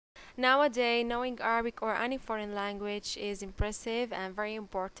Nowadays, knowing Arabic or any foreign language is impressive and very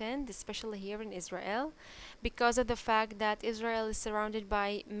important, especially here in Israel, because of the fact that Israel is surrounded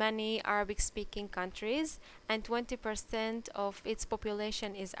by many Arabic-speaking countries and 20% of its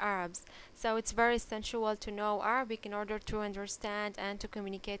population is Arabs. So it's very essential to know Arabic in order to understand and to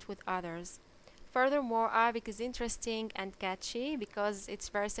communicate with others. Furthermore, Arabic is interesting and catchy because it's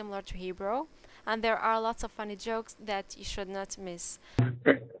very similar to Hebrew, and there are lots of funny jokes that you should not miss.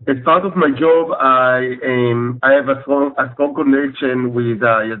 As part of my job, I have a strong connection with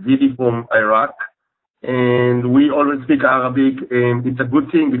Yazidi from Iraq, and we always speak Arabic. And it's a good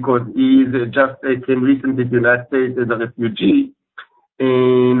thing because he just came recently to the United States as a refugee,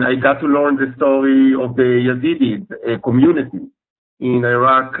 and I got to learn the story of the Yazidi community in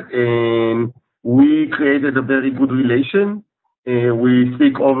Iraq, and we created a very good relation. We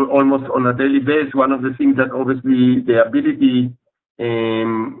speak almost on a daily basis. One of the things that obviously the ability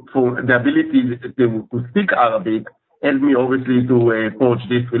to speak Arabic helped me obviously to forge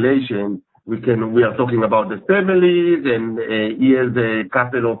this relation. We are talking about the families, and he has a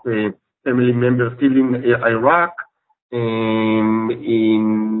couple of family members still in Iraq,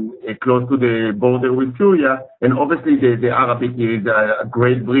 close to the border with Syria, and obviously the Arabic is a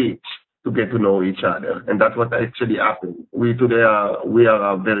great bridge to get to know each other, and that's what actually happened. We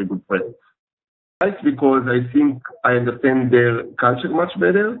are very good friends. It's because I think I understand their culture much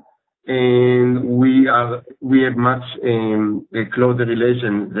better, and we have much a closer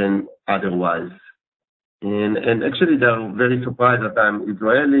relation than otherwise. And actually, they are very surprised that I'm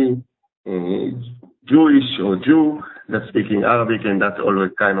Israeli, Jewish or Jew that's speaking Arabic, and that's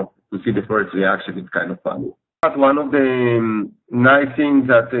always kind of, to see the first reaction, it's kind of funny. But one of the nice things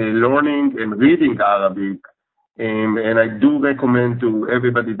that learning and reading Arabic, and I do recommend to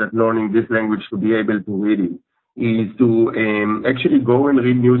everybody that's learning this language to be able to read it, is to actually go and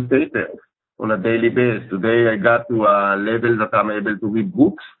read newspapers on a daily basis. Today I got to a level that I'm able to read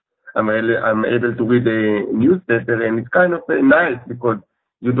books. I'm able to read a newspaper, and it's kind of nice because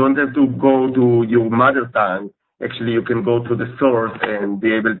you don't have to go to your mother tongue. Actually, you can go to the source and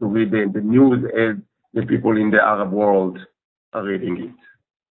be able to read the news as the people in the Arab world are reading it.